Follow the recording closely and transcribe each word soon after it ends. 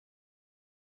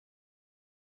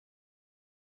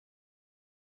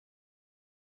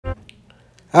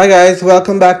Hi guys,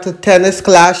 welcome back to Tennis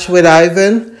Clash with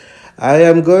Ivan. I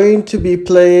am going to be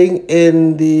playing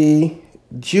in the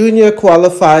junior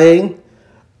qualifying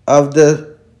of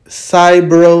the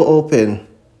Saibro Open.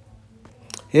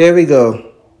 Here we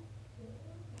go.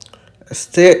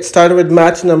 Started with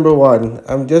match number 1.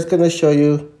 I'm just going to show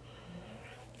you.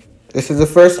 This is the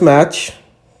first match.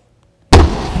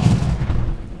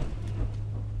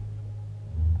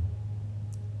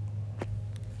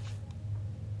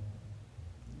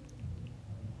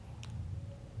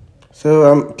 So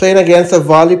I'm playing against a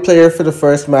volley player for the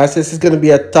first match. This is going to be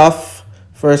a tough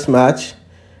first match.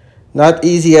 Not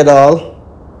easy at all.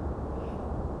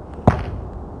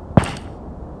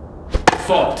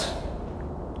 Fault.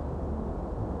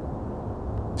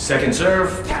 Second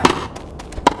serve.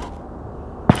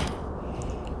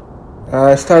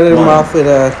 I started him off with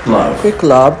a quick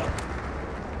lob.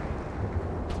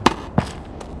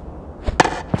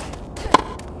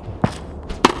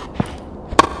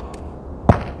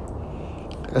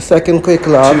 A second quick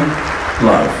lob.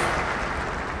 Love.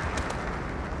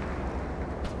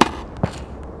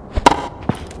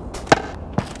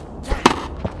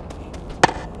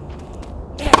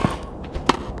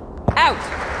 Out.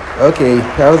 Okay,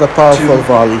 that was a powerful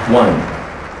volley. 1.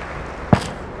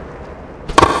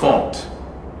 Fault.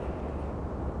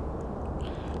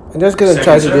 I'm just gonna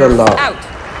try to do a lob. Out.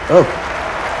 Oh,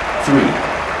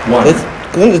 3. 1. it's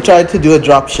going to try to do a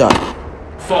drop shot.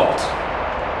 Fault.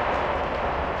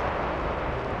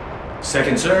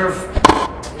 Second serve.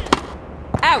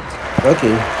 Out.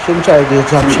 Okay, shouldn't try to do a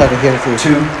drop shot against it.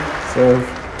 2.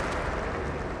 Serve.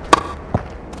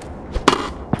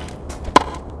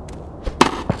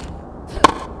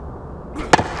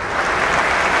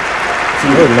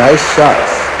 Oh, nice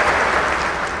shots.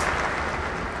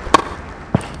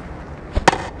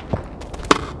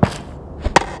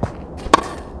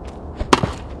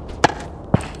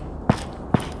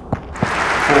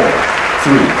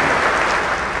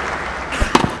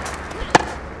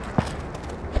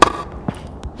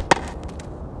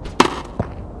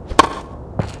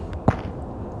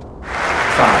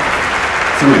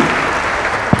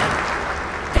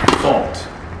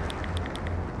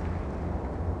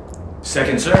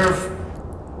 Second serve.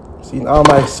 Seen all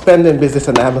my spending business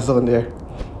on Amazon there. 5.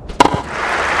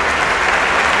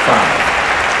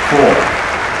 4.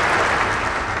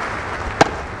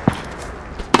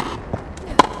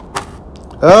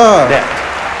 Ah, Net.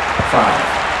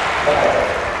 5.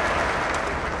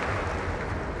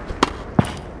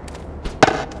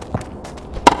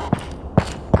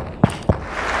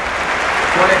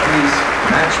 Quiet, please.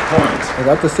 Match point. I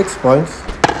got the 6 points.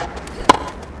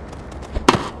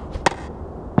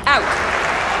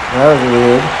 That was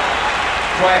weird.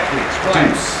 Quiet, please. Quiet.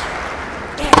 Deuce.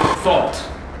 Fault.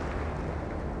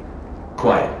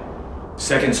 Quiet.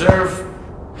 Second serve.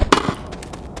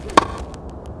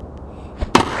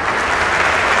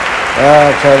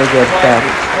 Try to get Quiet, back.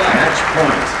 please. Quiet. Match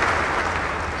point.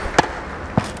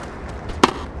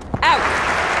 Out.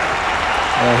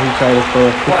 He tried to throw a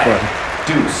quick Quiet. one.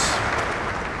 Deuce.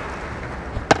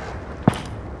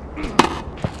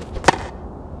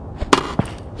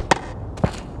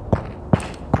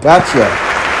 Gotcha.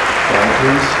 Quiet,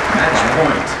 please. Match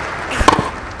point.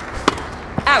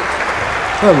 Out.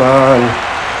 Come on.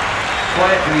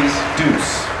 Quiet, please.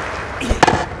 Deuce.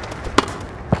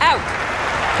 Out.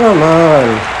 Come on.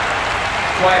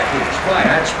 Quiet, please. Quiet.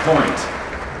 Match point.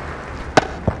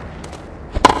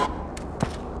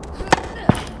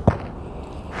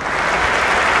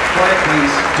 Quiet,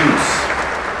 please. Deuce.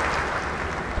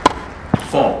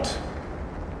 Fault.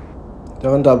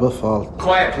 Don't double fault.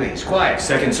 Quiet, please. Quiet.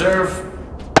 Second serve.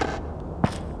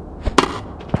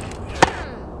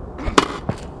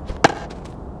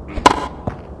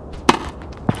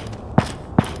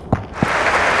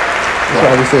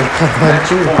 Try to say come on Match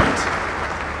too. point.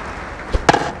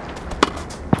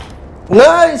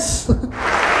 Nice.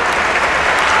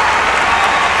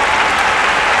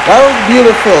 That was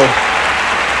beautiful.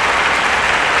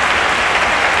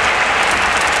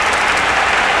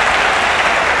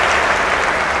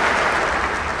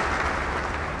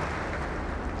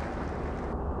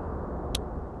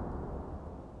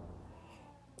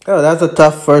 Oh, that's a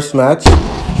tough first match.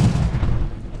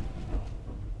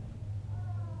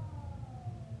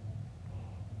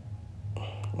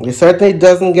 It certainly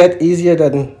doesn't get easier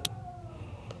than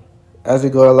as we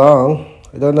go along.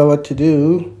 I don't know what to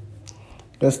do.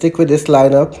 Gonna stick with this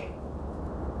lineup.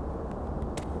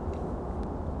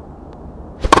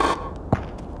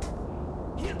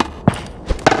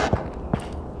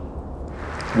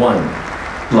 One.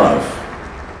 Love.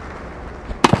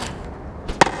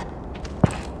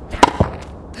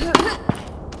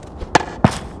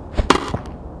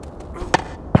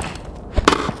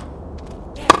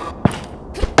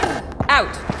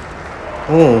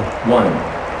 1.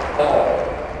 All.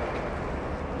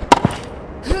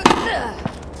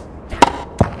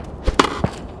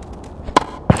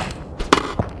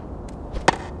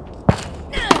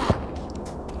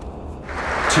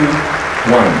 2,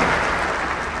 1.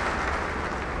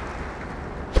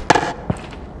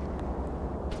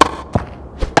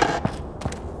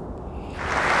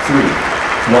 3,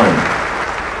 1.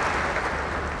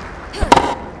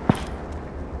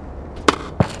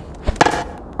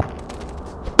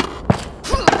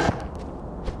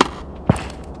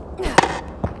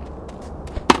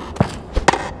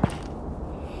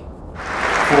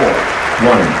 1.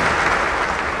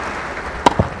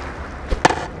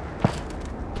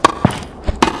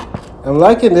 I'm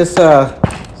liking this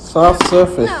soft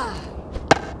surface.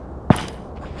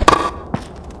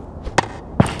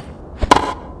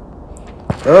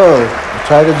 Oh, I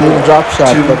tried to do the drop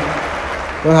shot, but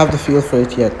don't have the feel for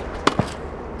it yet.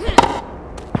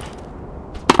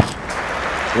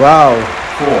 Wow.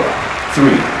 4,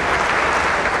 3.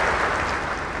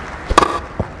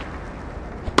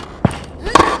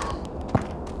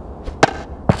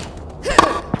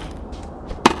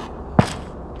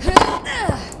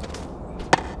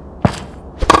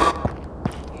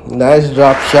 Nice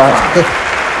drop shot.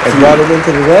 I brought it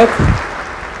into the net.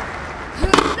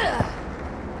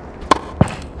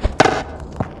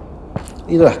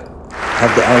 You don't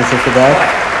have the answer for that.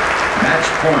 Match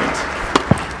point.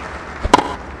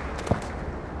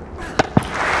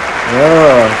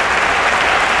 Oh.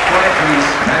 Quiet, please.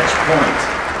 Match point.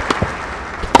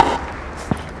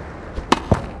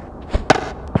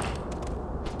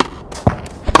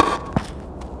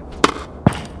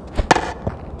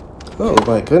 Oh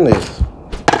my goodness.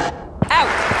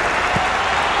 Out.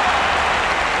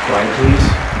 Quiet, please.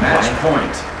 Match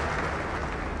point.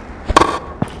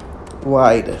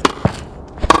 Wide.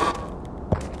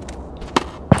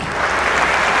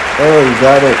 Oh, you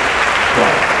got it.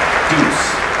 Quiet. Deuce.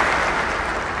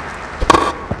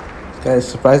 This guy is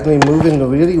surprisingly moving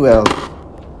really well.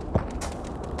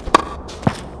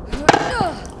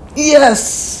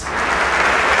 Yes!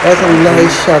 That's a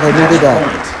nice shot. I needed that.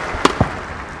 Point.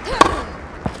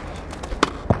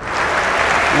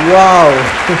 Wow.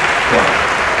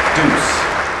 Deuce.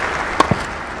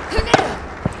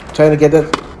 Trying to get that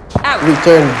Out.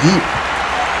 return deep.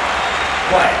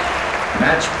 Quiet.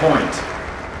 Match point.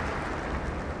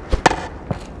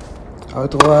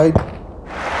 Out wide.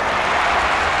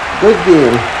 Good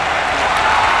game.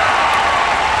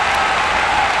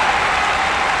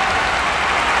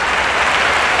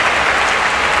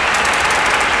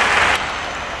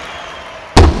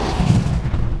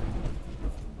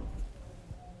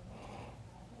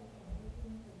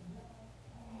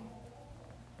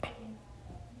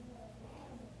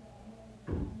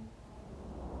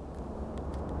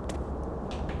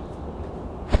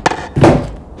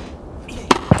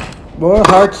 More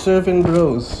hard serving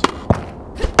bros.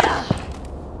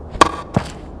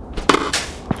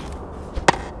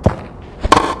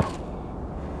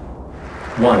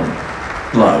 One.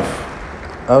 Love.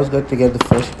 I was going to get the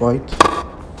first point.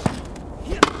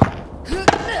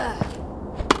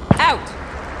 Out.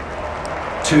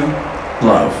 2.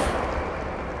 Love.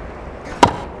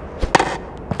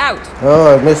 Out.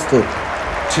 Oh, I missed it.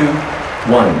 2,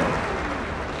 1.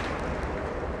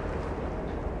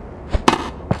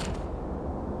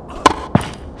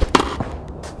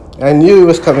 I knew he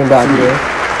was coming back 3, there.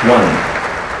 1.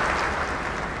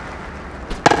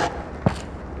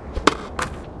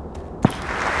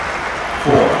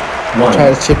 4, 1.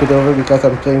 Try to chip it over because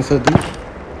I'm playing so deep.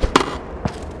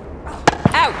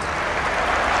 Out.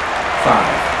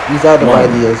 5. He's out of 1.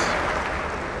 ideas.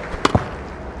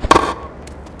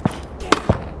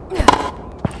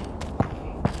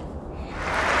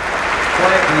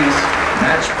 Quiet, please.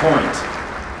 Match point.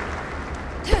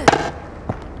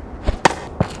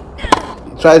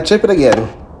 Try to chip it again.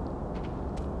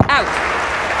 Out.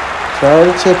 Try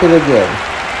to chip it again.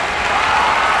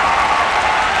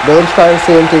 Don't try the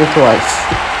same thing twice.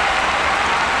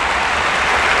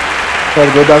 Try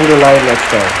to go down the line next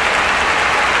time.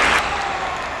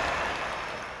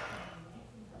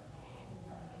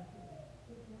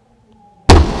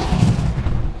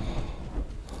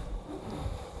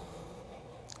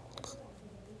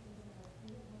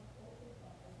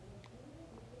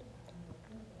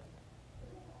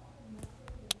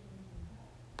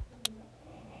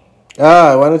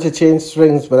 I wanted to change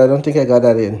strings, but I don't think I got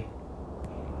that in.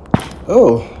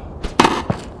 Oh.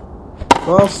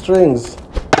 12 strings.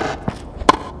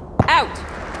 Out.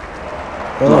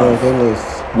 Oh Love. my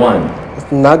goodness. 1.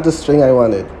 It's not the string I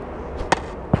wanted.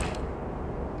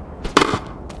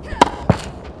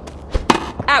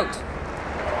 Out.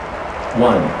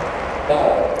 1.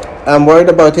 I'm worried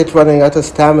about it running out of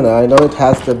stamina. I know it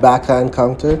has the backhand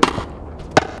counter.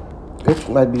 It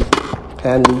might be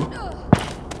handy.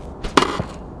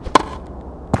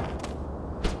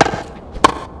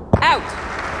 Out.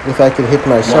 If I can hit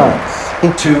my shots.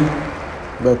 2.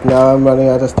 But now I'm running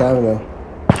out of stamina.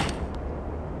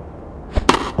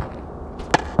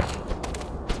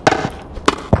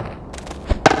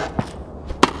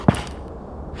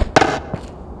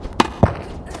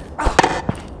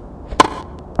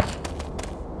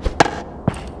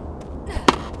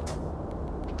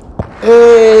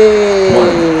 Hey!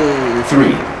 1.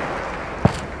 3.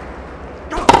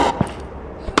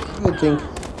 I think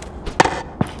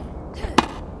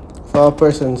 4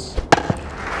 persons.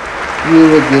 You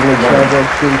would give me trouble,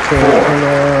 Peter. Come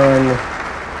on.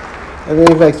 I don't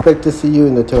even expect to see you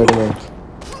in the tournament. 2.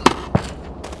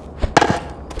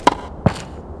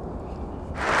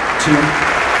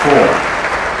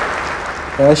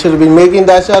 4. I should have been making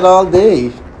that shot all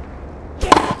day.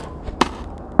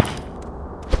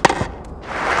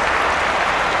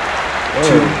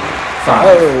 2.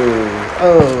 5.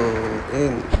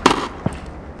 In.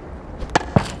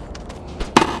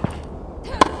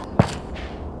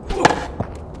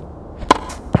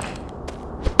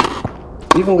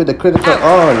 Even with the critical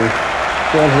on,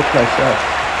 can't hit my shot.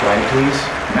 Quiet, please.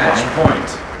 Match point.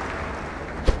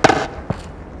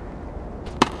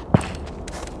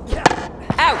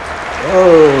 Out.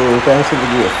 Oh, thanks for the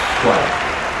gift. Quiet.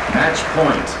 Match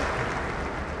point.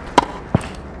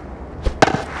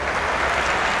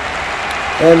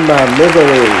 And my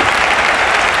misery.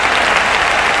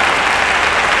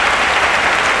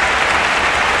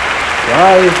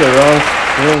 Why is the wrong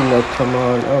string not come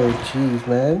on? Oh, jeez,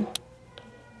 man.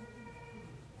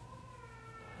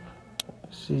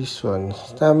 This one,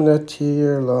 stamina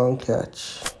tier, long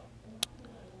catch.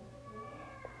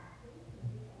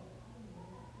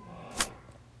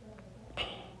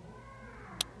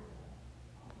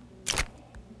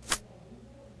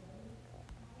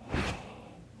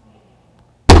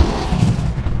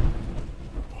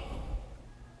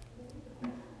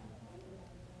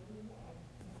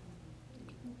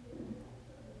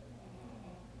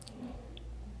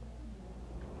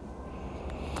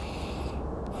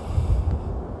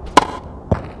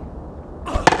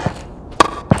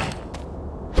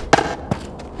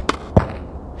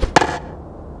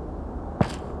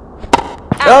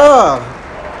 Ah!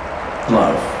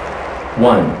 Love.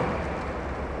 1.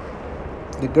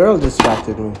 The girl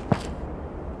distracted me.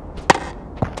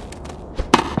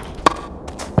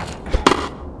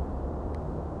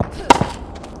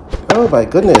 Oh my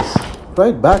goodness.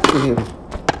 Right back to him.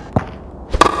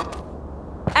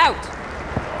 Out.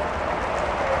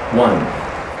 1.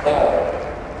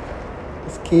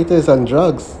 This Keita is on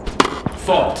drugs.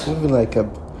 Fault. Moving like a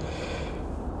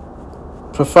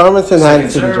performance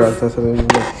enhancing serve. drugs. That's what I mean.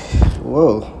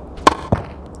 Whoa.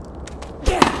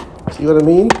 See what I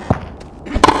mean?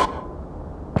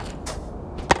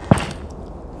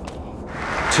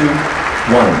 Two.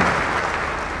 1.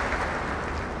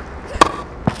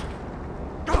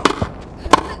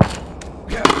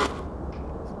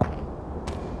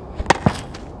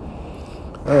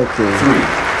 Okay. 3.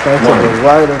 Thanks for 1. the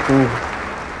wide open.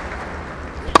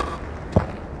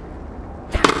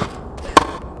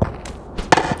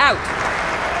 Out.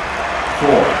 4.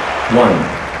 1.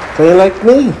 Play like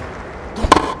me.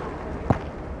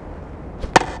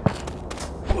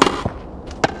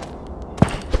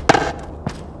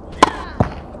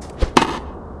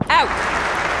 Out.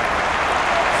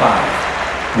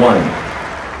 5. 1.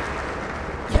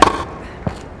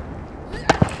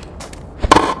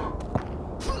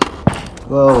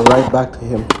 Whoa, right back to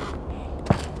him. 5.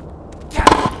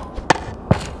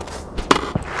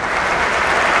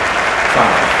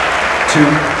 2.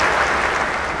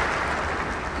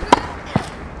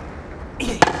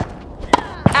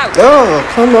 Out. Oh,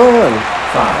 come on.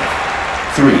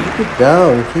 5. 3. Keep it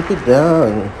down. Keep it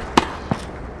down.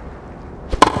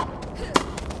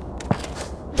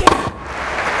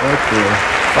 Okay.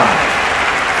 5.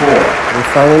 4. We're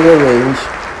finding the range.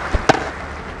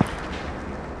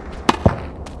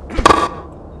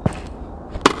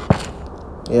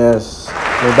 Yes.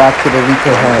 Go back to the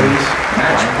weaker hand. Please.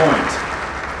 Match point.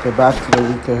 Go back to the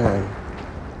weaker hand.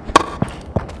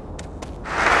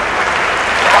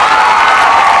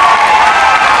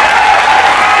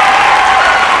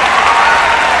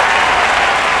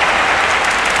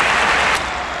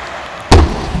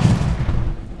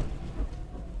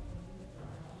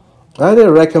 I do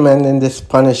recommend in this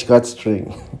punish gut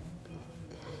string.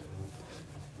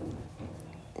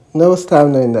 No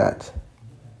stamina in that.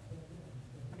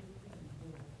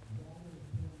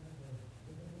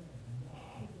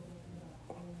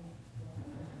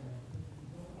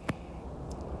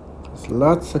 It's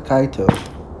lots of Kaito.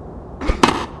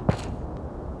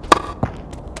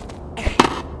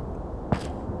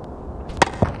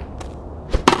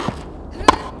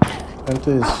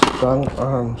 Into his strong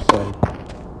arm side.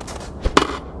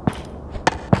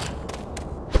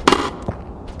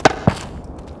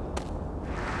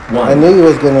 I knew he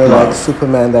was gonna like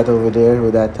Superman that over there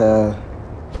with that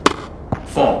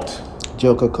fault.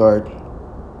 Joker card.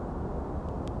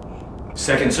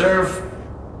 Second serve.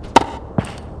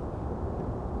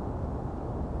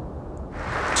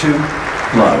 2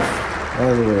 love. That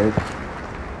was weird.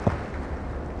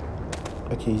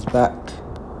 Okay, he's back.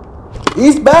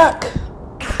 He's back!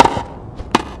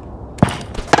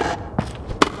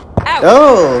 Out.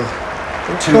 Oh!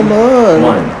 2 Come on!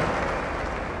 1.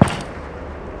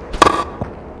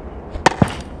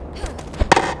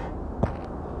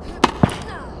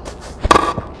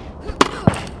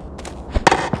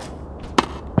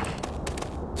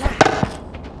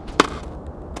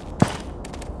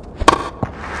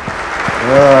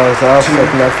 Oh, it's offset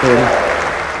nothing.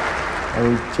 And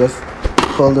we just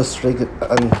pulled the string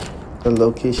on the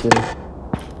location. 3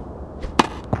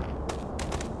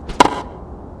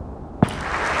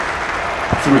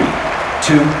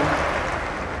 2.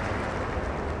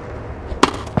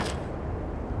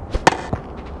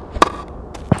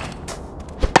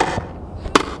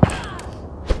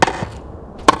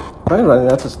 Am I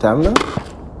running out of stamina?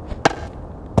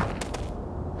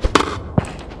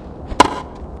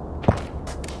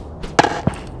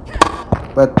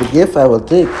 But the gift I will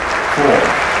take. 4 2.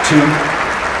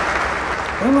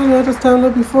 I'm running out of stamina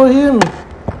before him.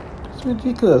 It's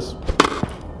ridiculous.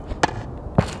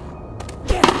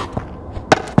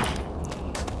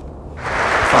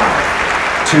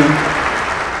 5 2.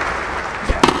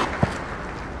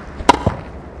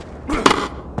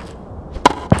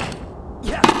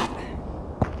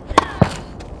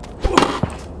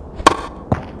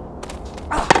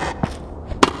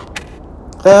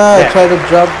 I tried to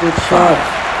drop the shot.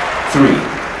 3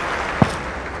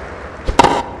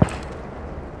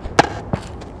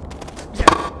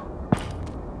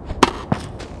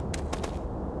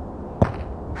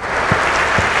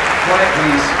 Quiet,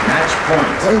 please. Match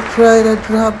point. I tried to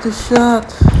drop the shot.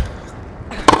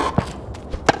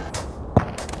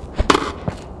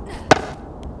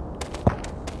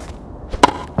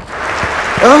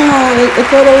 Oh, I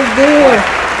thought I was there.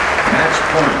 Match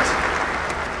point.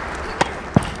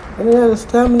 I didn't have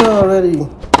stamina already.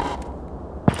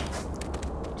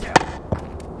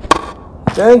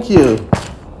 Thank you.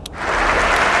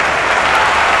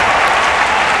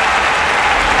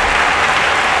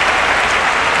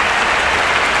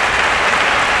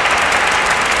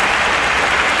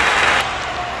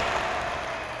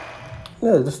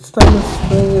 No, the stamina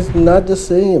thing is not the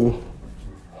same.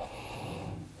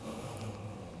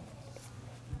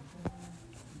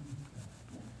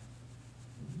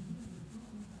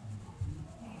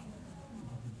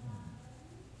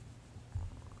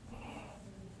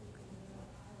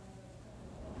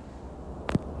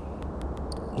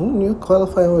 Who knew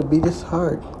qualifying would be this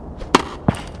hard?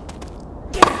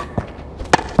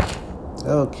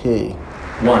 Okay.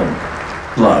 1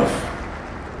 love.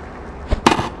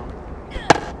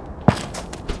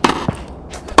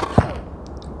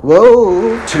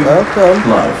 Whoa! 2 welcome.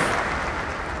 love.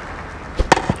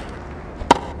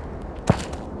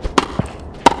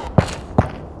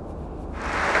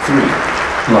 3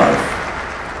 love.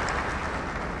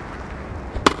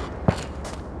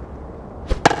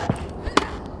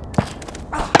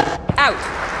 Out.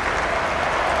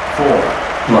 4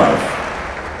 love.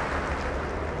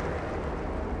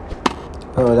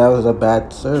 Oh, that was a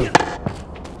bad serve.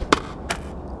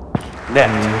 Net.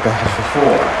 Bad.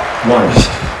 4 1.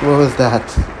 What was that?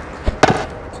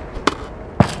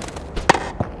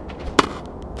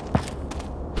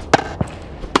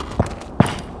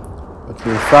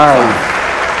 Okay, 5.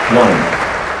 1.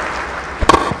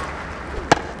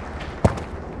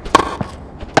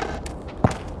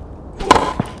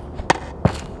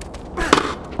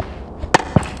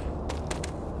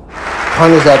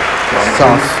 Punish that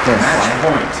softness. Match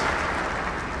point.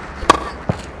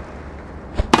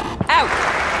 Out.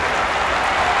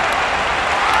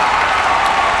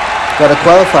 Gotta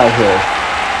qualify here.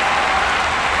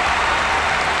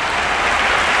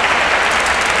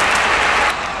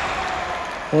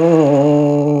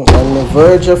 On the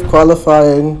verge of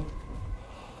qualifying.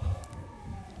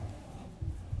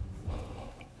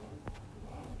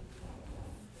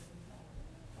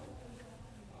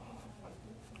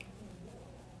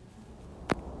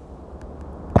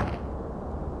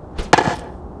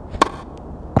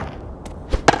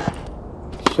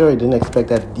 Sure, I didn't expect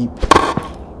that deep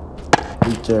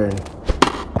return.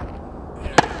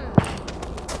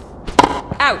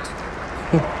 Out.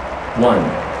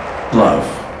 1. Love.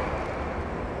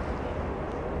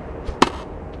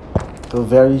 Go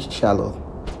very shallow.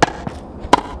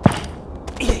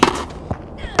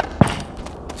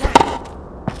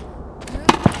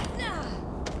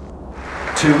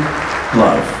 2.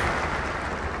 Love.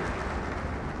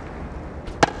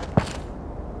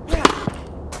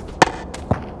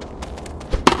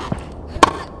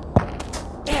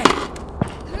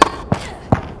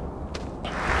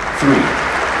 3.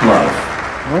 Love.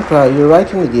 Okay, you're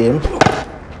right in the game. 4.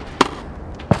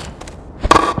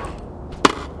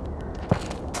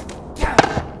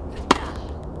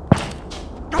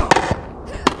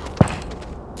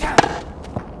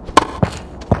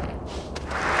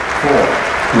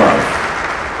 Love.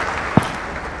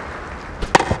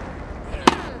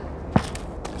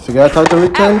 Figure out how to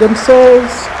return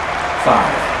themselves.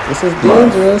 5. This is Love.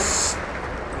 dangerous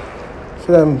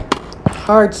for them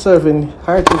hard-serving,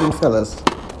 hard-hitting fellas.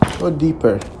 Go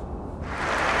deeper.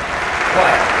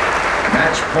 Quiet.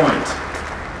 Match point.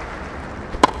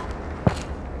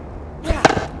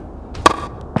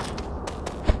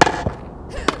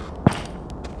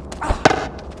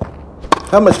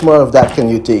 How much more of that can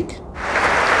you take?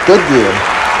 Good game.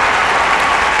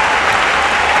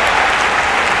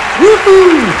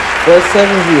 Woohoo! First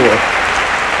 7-0.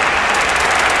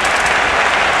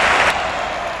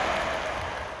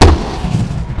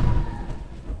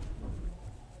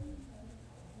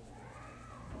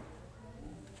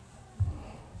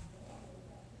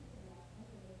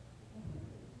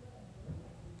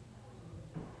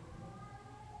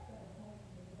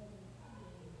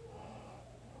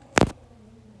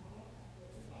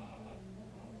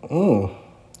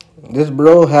 This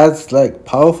bro has like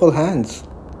powerful hands.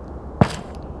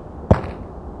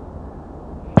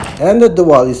 And the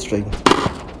Diwali string.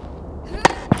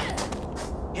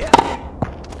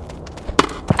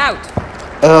 Out.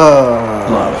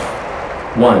 Love.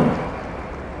 1.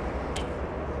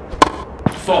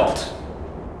 Fault.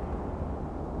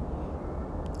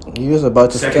 He was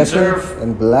about to Second step in serve.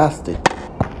 and blast it.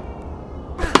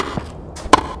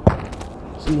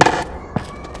 See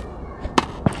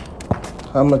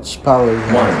how much power he 1.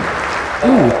 has.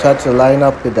 Ooh, touch the line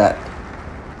up with that.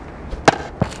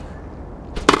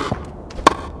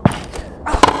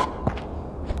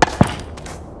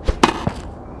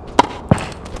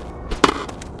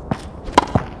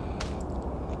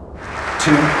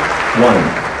 Two. 1.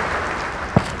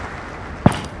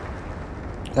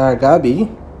 Gabi.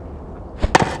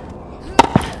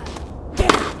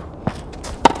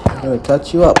 I'm gonna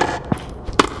touch you up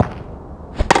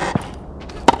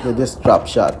with this drop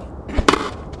shot. 3.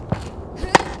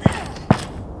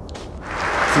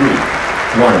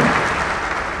 1.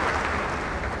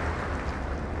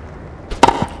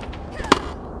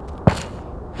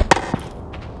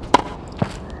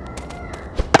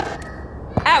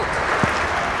 Out.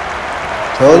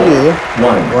 Told you.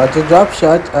 1. Watch a drop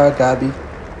shot, Gabi.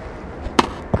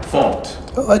 Fault.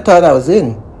 Oh, I thought I was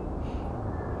in.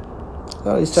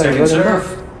 Oh, he's trying to Second run him serve.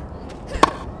 back.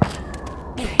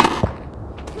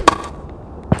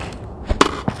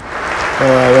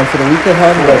 I went for the weaker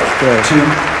hand, but still. 2.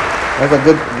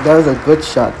 That was a good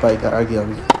shot by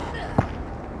Gabi.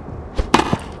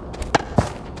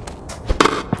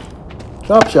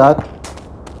 Drop shot.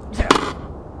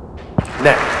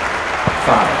 Net.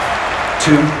 5.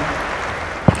 2.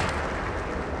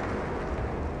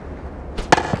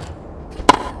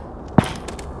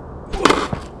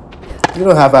 You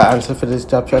don't have an answer for this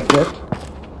drop shot yet.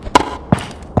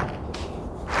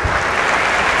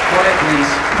 Quiet,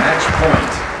 please. Match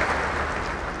point.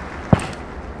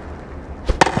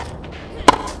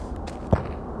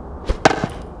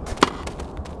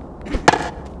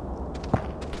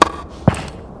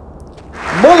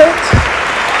 Bullet!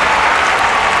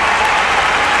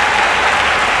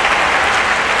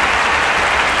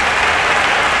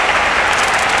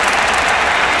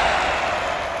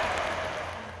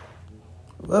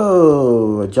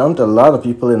 Whoa, I jumped a lot of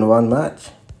people in one match.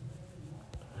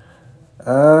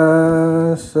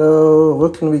 So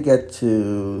what can we get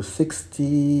to?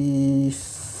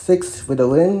 66 with a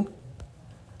win?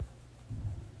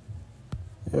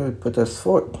 It would put us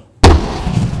fourth.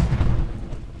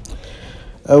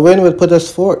 A win would put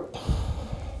us fourth.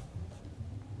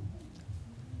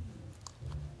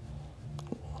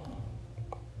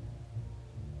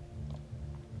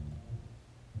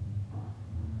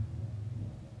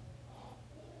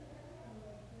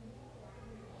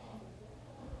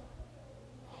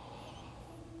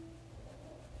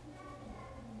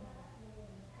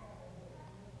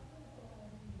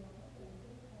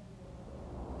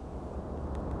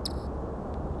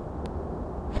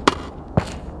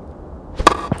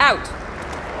 Out.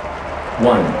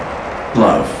 1.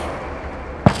 Love.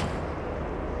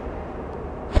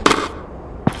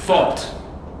 Fault.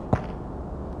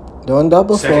 Don't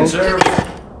double Second fault. serve.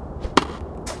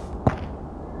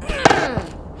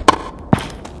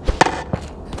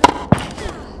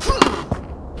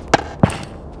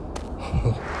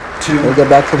 We'll get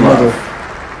back to the middle.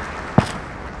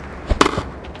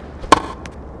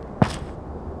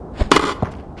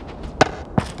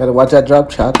 Gotta watch that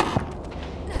drop shot.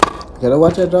 Gotta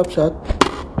watch that drop shot.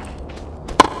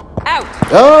 Out.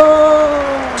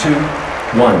 Oh! 2.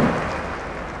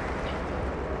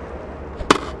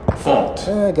 1. Fault.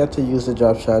 I got to use the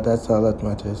drop shot. That's all that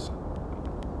matters.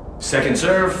 Second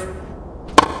serve.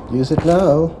 Use it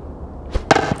now.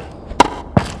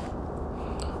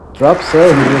 Drop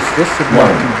serve. This should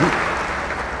not be deep.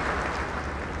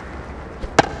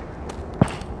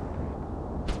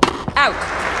 Out.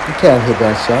 You can't hit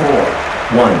that shot.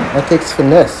 4. 1. That takes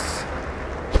finesse.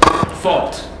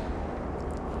 Fault.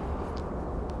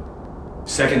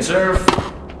 Second serve.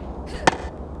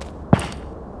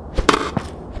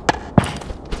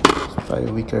 It's probably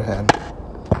a weaker hand.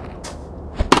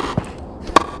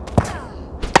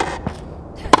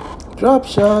 Drop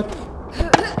shot.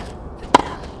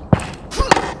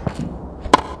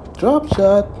 Drop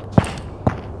shot.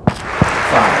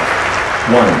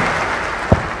 5.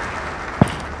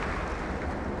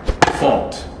 1.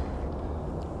 Fault.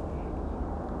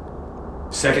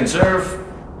 Second serve.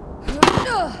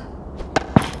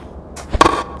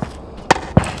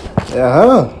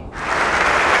 Yeah.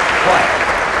 Quiet.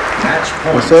 Match The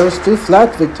point. service too flat,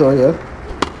 Viktoria.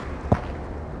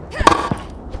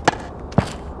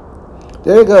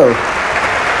 There you go.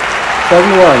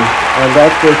 7-1. And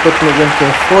that will put me into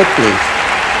 4th place.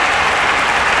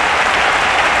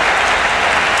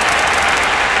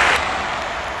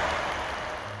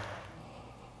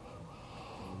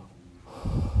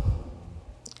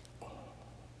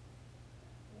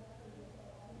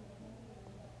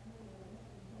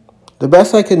 The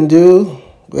best I can do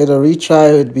with a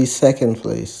retry would be 2nd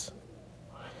place.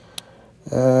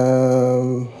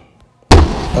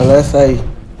 Unless I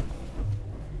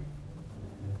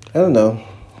don't know.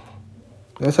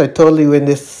 Unless I totally win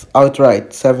this outright,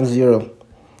 7-0.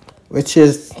 Which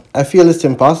is, I feel it's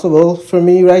impossible for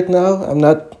me right now. I'm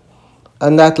not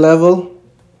on that level.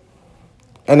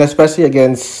 And especially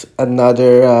against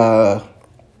another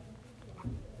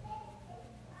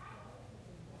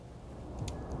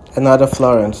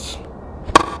Florence.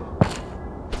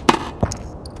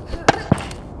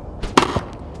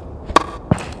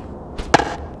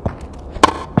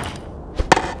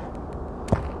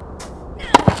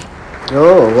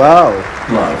 Oh, wow.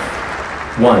 Love.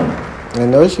 1. I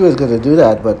know she was going to do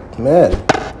that, but man,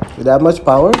 with that much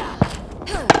power?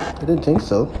 I didn't think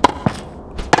so.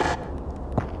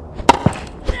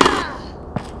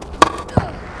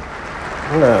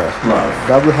 Love.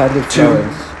 Double-handed 2.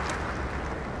 Florence.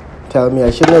 Tell me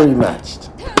I shouldn't have rematched.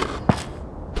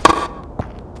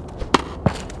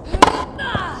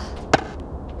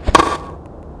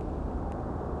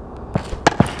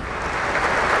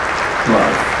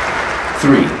 Love.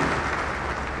 3.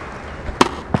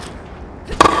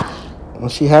 Well,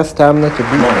 she has stamina to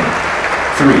beat 1. me.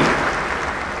 3.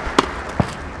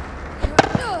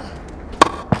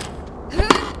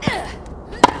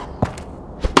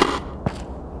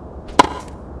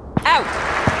 Out.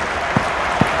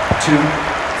 2.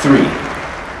 3.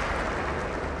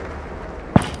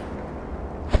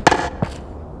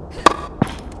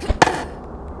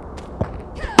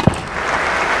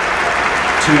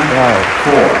 2. Wow.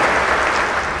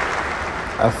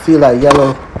 4. I feel that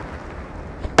yellow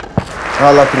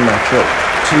all up in my throat.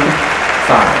 2.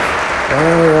 5.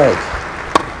 Alright.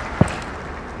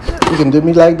 You can do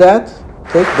me like that?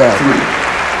 Take that. 3.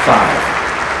 5.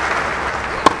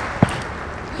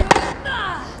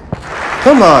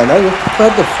 Come on, I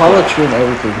tried to follow through and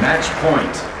everything. Match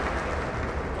point.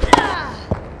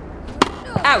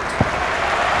 Out.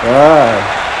 Ah,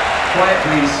 Quiet,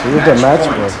 please. here's the match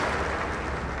point.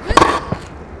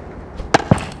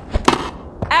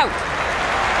 Out.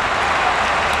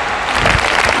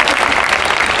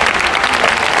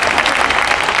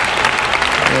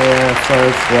 Yeah,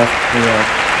 Florence roughed me up.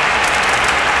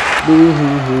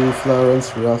 Boo-hoo-hoo,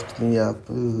 Florence roughed me up.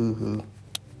 Boo-hoo-hoo.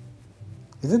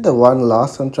 Is it the one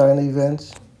loss I'm trying to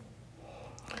avenge?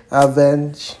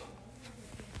 Avenge.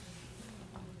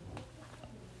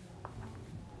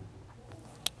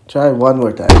 Try it one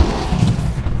more time.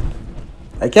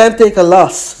 I can't take a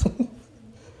loss.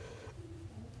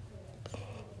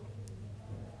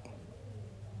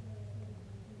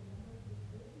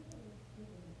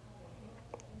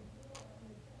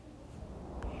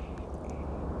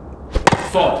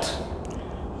 Fault.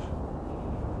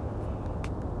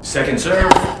 Second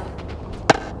serve.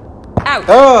 Out.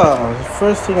 Oh, the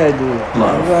first thing I do.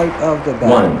 Love. Right off the bat.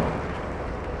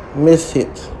 1. Miss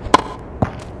hit.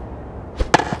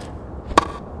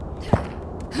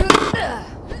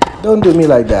 Don't do me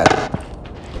like that.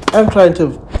 I'm trying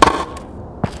to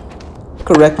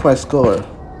correct my score.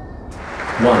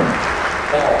 1.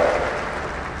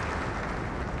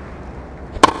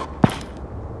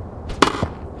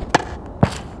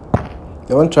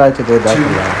 Don't try to go that 2.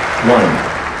 around.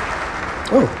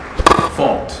 1. Oh,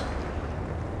 Fault.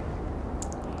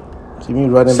 see me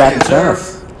running Second back serve.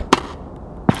 fast.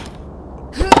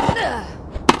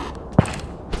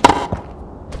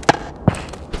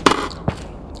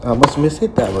 I almost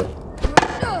mishit that one.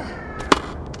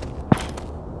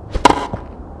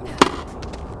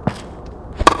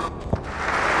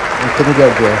 I couldn't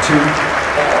get there. 2.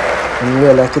 I knew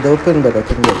I left it open, but I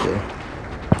couldn't get there.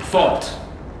 Fault.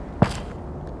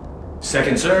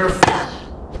 Second serve.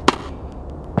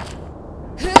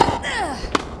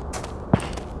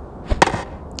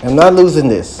 I'm not losing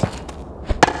this.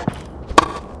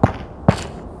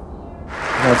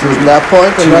 Not losing that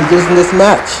point. I'm not losing this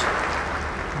match.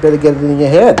 You better get it in your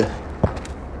head.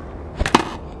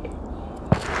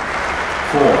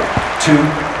 4. 2.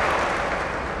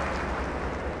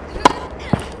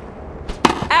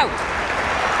 Out.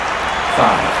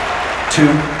 5.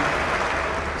 2.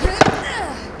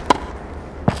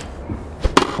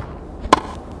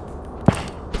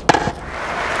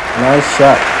 Nice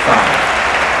shot. 5.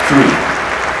 3.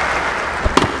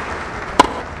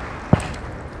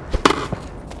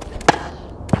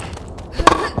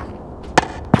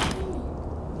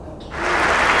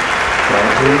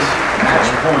 Please. Match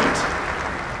point.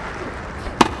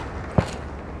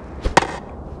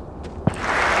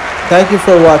 Thank you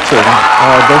for watching.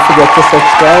 Don't forget to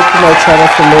subscribe to my channel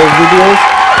for more videos.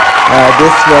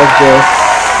 This was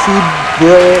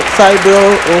the Saibro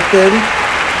Open.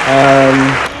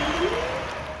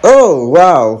 Oh,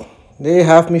 wow. They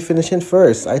have me finishing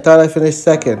first. I thought I finished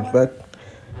second, but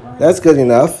that's good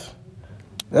enough.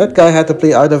 That guy had to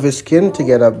play out of his skin to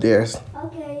get up there.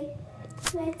 Okay.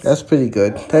 That's pretty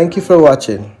good. Thank you for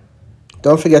watching.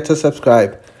 Don't forget to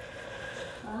subscribe.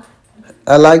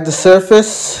 I like the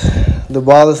surface. The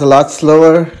ball is a lot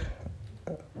slower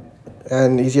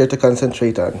and easier to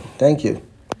concentrate on. Thank you.